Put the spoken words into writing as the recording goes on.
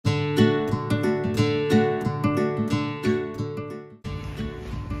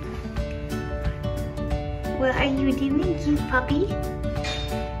are you doing, cute puppy?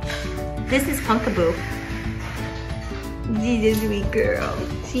 This is Punkaboo. She's a sweet girl.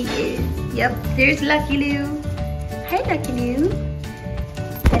 She is. Yep, there's Lucky Lou. Hi, Lucky Lou.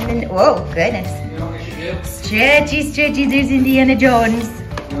 And then, whoa, goodness. You know what we should do? Stretchy, stretchy, there's Indiana Jones.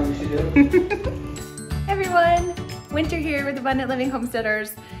 You know what we should do? Everyone, Winter here with Abundant Living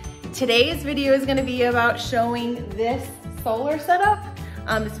Homesteaders. Today's video is gonna be about showing this solar setup.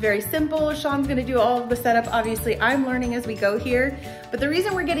 It's very simple. Shonn's gonna do all of the setup. Obviously, I'm learning as we go here. But the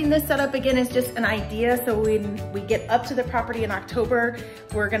reason we're getting this set up again is just an idea. So when we get up to the property in October,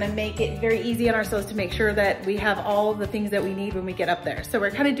 we're gonna make it very easy on ourselves to make sure that we have all the things that we need when we get up there. So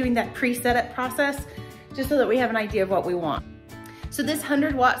we're kind of doing that pre-setup process just so that we have an idea of what we want. So this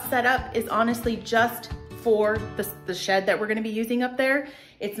 100-watt setup is honestly just for the shed that we're gonna be using up there.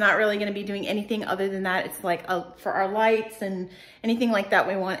 It's not really gonna be doing anything other than that. It's like for our lights and anything like that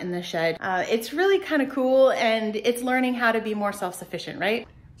we want in the shed. It's really kind of cool, and it's learning how to be more self-sufficient, right?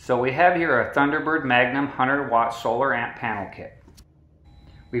 So we have here a Thunderbird Magnum 100-watt solar amp panel kit.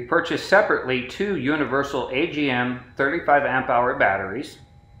 We purchased separately 2 universal AGM 35 amp hour batteries,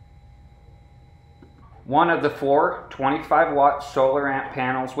 one of the 4 25-watt solar amp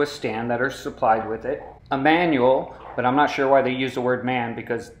panels with stand that are supplied with it, a manual, but I'm not sure why they use the word man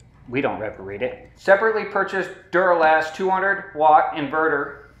because we don't ever read it. Separately purchased Duralast 200-watt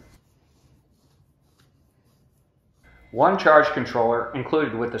inverter, 1 charge controller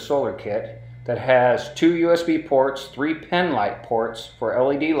included with the solar kit that has 2 USB ports, 3 pen light ports for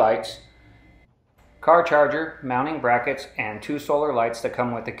LED lights, car charger, mounting brackets, and 2 solar lights that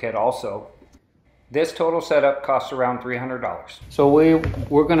come with the kit also. This total setup costs around $300. So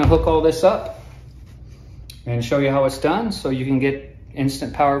we're gonna hook all this up and show you how it's done so you can get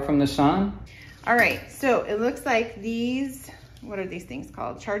instant power from the sun. All right, so it looks like these, what are these things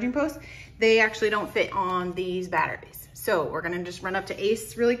called? Charging posts? They actually don't fit on these batteries. So we're gonna just run up to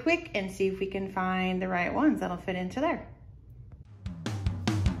Ace really quick and see if we can find the right ones that'll fit into there.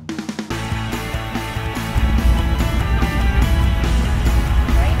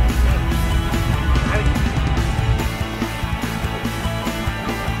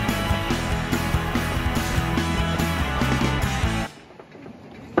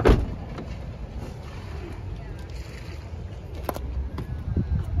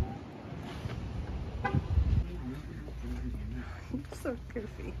 So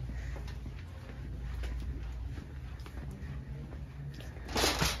goofy.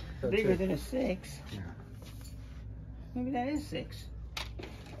 Bigger than a 6. Yeah. Maybe that is 6.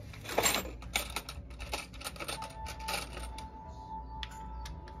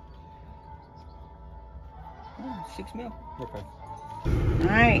 Oh, 6 mil. Okay. All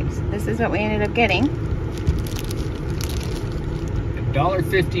right, so this is what we ended up getting.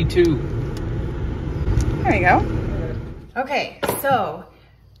 $1.52. There we go. Okay, so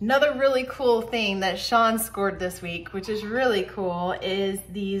another really cool thing that Shonn scored this week, which is really cool, is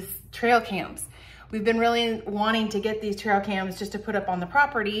these trail cams. We've been really wanting to get these trail cams just to put up on the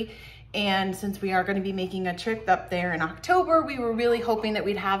property. And since we are going to be making a trip up there in October, we were really hoping that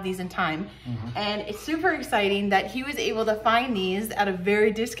we'd have these in time. And it's super exciting that he was able to find these at a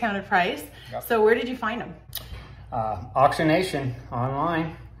very discounted price. Yep. So where did you find them? Auctionation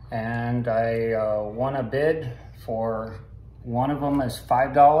online, and I won a bid for one of them is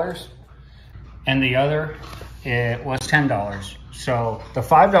 $5 and the other it was $10. So the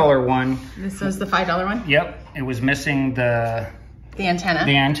 $5 one, this was the $5 one? Yep, it was missing the antenna.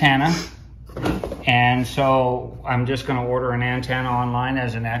 The antenna. And so I'm just going to order an antenna online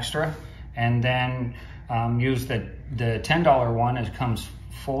as an extra, and then use the $10 one. It comes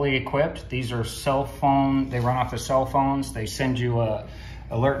fully equipped. These are cell phone, they run off the cell phones. They send you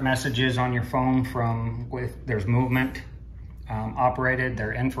alert messages on your phone there's movement operated.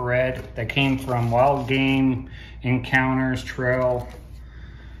 They're infrared. They came from Wild Game Encounters trail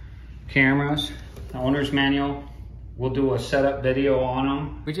cameras. The owner's manual. We'll do a setup video on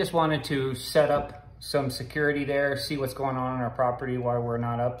them. We just wanted to set up some security there, see what's going on our property while we're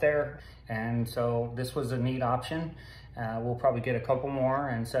not up there. And so this was a neat option. We'll probably get a couple more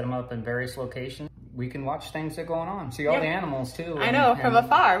and set them up in various locations. We can watch things that are going on, see all the animals too. I know, from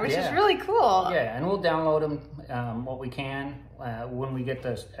afar, which is really cool. Yeah, and we'll download them what we can when we get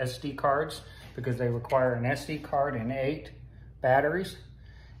the SD cards, because they require an SD card and 8 batteries.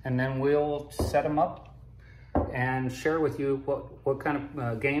 And then we'll set them up and share with you what kind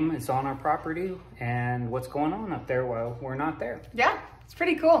of game is on our property and what's going on up there while we're not there. Yeah. It's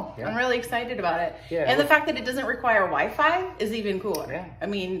pretty cool. Yeah. I'm really excited about it. Yeah, and the fact that it doesn't require Wi-Fi is even cooler. Yeah. I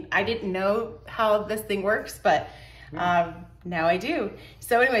mean, I didn't know how this thing works, but now I do.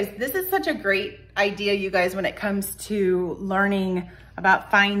 So anyways, this is such a great idea, you guys, when it comes to learning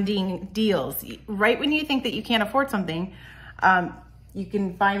about finding deals. Right when you think that you can't afford something, you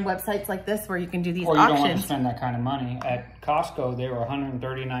can find websites like this where you can do these auctions. Or you don't want to spend that kind of money. At Costco, they were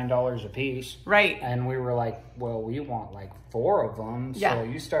 $139 a piece. Right. And we were like, well, we want like 4 of them. So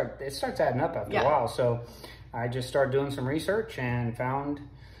it starts adding up after a while. So I just started doing some research and found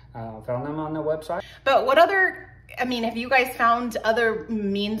them on the website. But what other, I mean, have you guys found other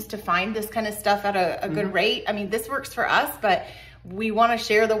means to find this kind of stuff at a good rate? I mean, this works for us, but we want to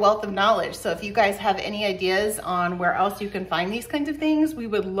share the wealth of knowledge. So if you guys have any ideas on where else you can find these kinds of things, we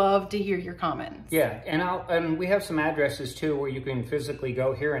would love to hear your comments. Yeah, and we have some addresses too where you can physically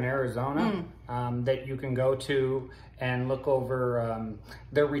go here in Arizona that you can go to and look over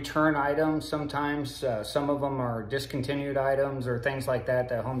their return items. Sometimes some of them are discontinued items or things like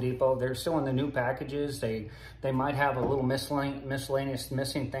that at Home Depot. They're still in the new packages. They might have a little miscellaneous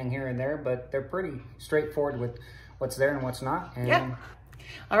missing thing here and there, but they're pretty straightforward with what's there and what's not. And yeah.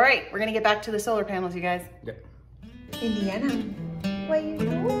 All right, we're gonna get back to the solar panels, you guys. Yep. Indiana, what are you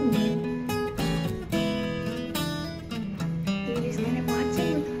doing? You're just gonna watch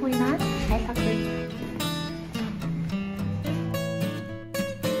it? What's going on? Hi, Huckleberry.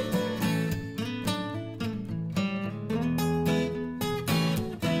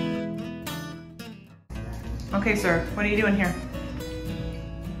 Okay, sir, what are you doing here?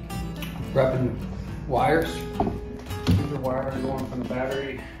 Prepping wires. These are wires going from the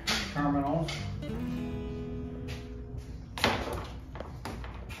battery terminals.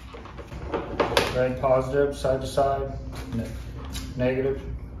 Red positive, side to side, negative.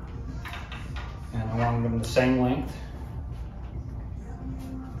 And I want them the same length.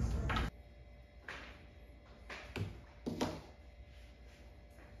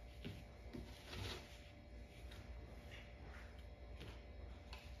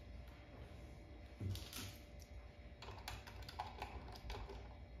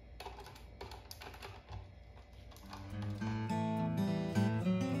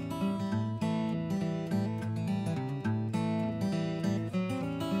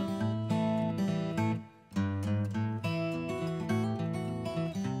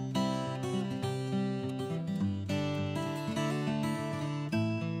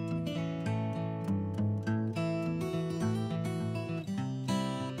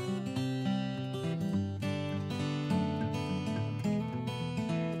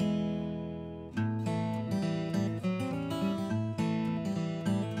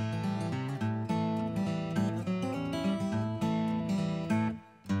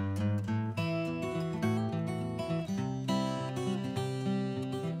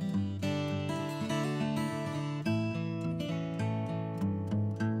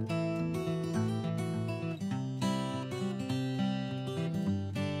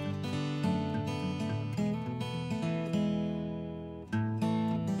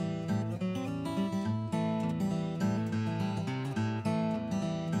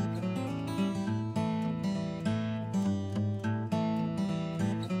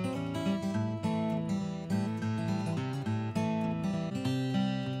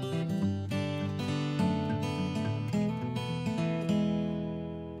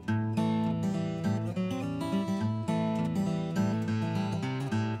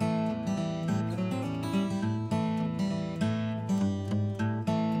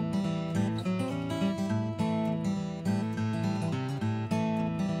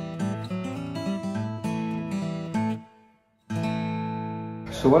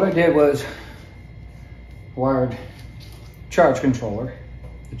 So what I did was wired charge controller.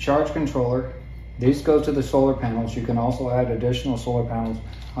 The charge controller, these go to the solar panels. You can also add additional solar panels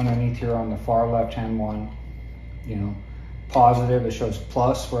underneath here on the far left hand one. You know, positive, it shows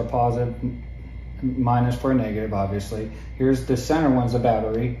plus for a positive, minus for a negative, obviously. Here's the center one's a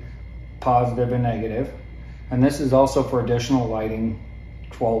battery, positive and negative. And this is also for additional lighting,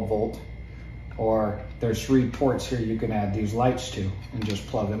 12 volt. Or there's 3 ports here you can add these lights to and just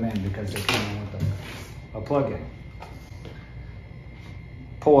plug them in because they come in with a plug-in.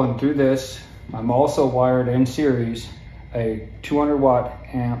 Pulling through this, I'm also wired in series a 200 watt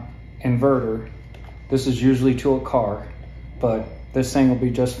amp inverter. This is usually to a car, but this thing will be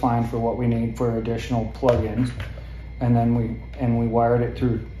just fine for what we need for additional plug-ins. And then we wired it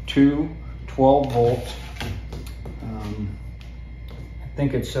through 2 12 volt. I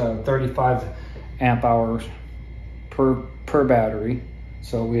think it's 35 amp hours per battery.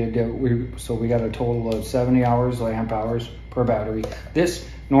 So we got a total of 70 hours amp hours per battery. This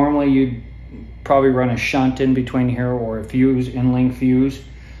normally you'd probably run a shunt in between here or a fuse, in-link fuse.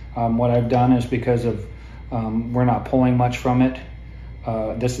 What I've done is because of we're not pulling much from it.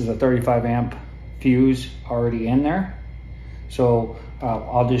 This is a 35 amp fuse already in there. So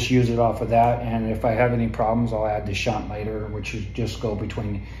I'll just use it off of that, and if I have any problems, I'll add the shunt later, which is just go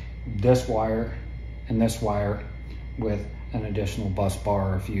between this wire and this wire with an additional bus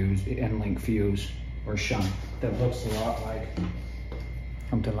bar or fuse, end-link fuse or shunt that looks a lot like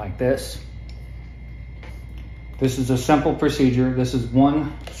something like this. This is a simple procedure. This is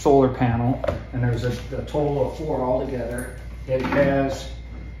one solar panel, and there's a total of 4 altogether. It has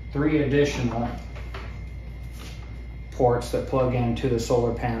 3 additional ports that plug into the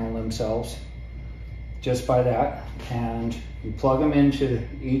solar panel themselves, just by that. And you plug them into,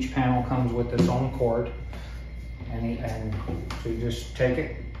 each panel comes with its own cord, and so you just take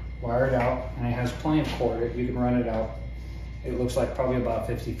it, wire it out, and it has plenty of cord. You can run it out. It looks like probably about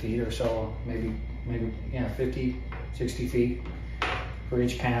 50 feet or so, maybe yeah, 50, 60 feet for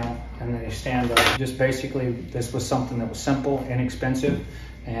each panel, and then you stand up. Just basically, this was something that was simple, inexpensive,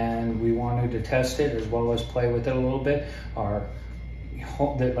 and we wanted to test it as well as play with it a little bit.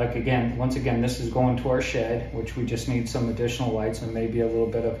 Like again, once again, this is going to our shed, which we just need some additional lights and maybe a little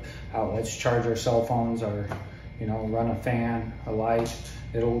bit of outlets, charge our cell phones, or run a fan, a light.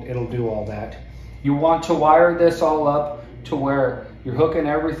 It'll do all that. You want to wire this all up to where you're hooking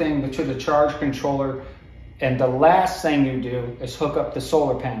everything to the charge controller, and the last thing you do is hook up the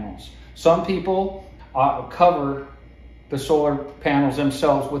solar panels. Some people cover the solar panels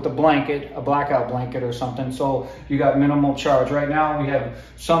themselves with a blanket, a blackout blanket or something, so you got minimal charge. Right now we have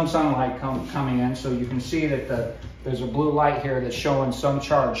some sunlight coming in, so you can see that there's a blue light here that's showing some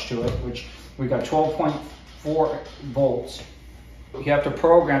charge to it, which we got 12.4 volts. You have to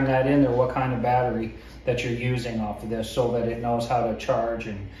program that in there, what kind of battery that you're using off of this, so that it knows how to charge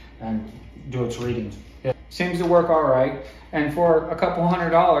and do its readings. It seems to work all right, and for a couple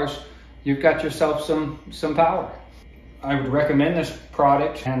 $100, you've got yourself some power. I would recommend this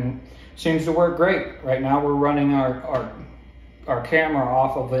product, and seems to work great. Right now we're running our camera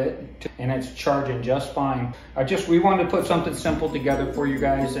off of it, and it's charging just fine. We wanted to put something simple together for you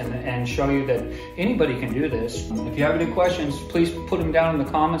guys and show you that anybody can do this. If you have any questions, please put them down in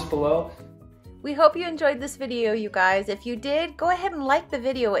the comments below. We hope you enjoyed this video, you guys. If you did, go ahead and like the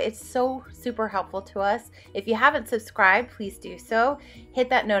video. It's so super helpful to us. If you haven't subscribed, please do so. Hit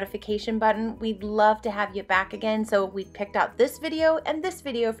that notification button. We'd love to have you back again. So we picked out this video and this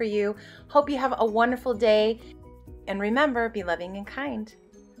video for you. Hope you have a wonderful day. And remember, be loving and kind.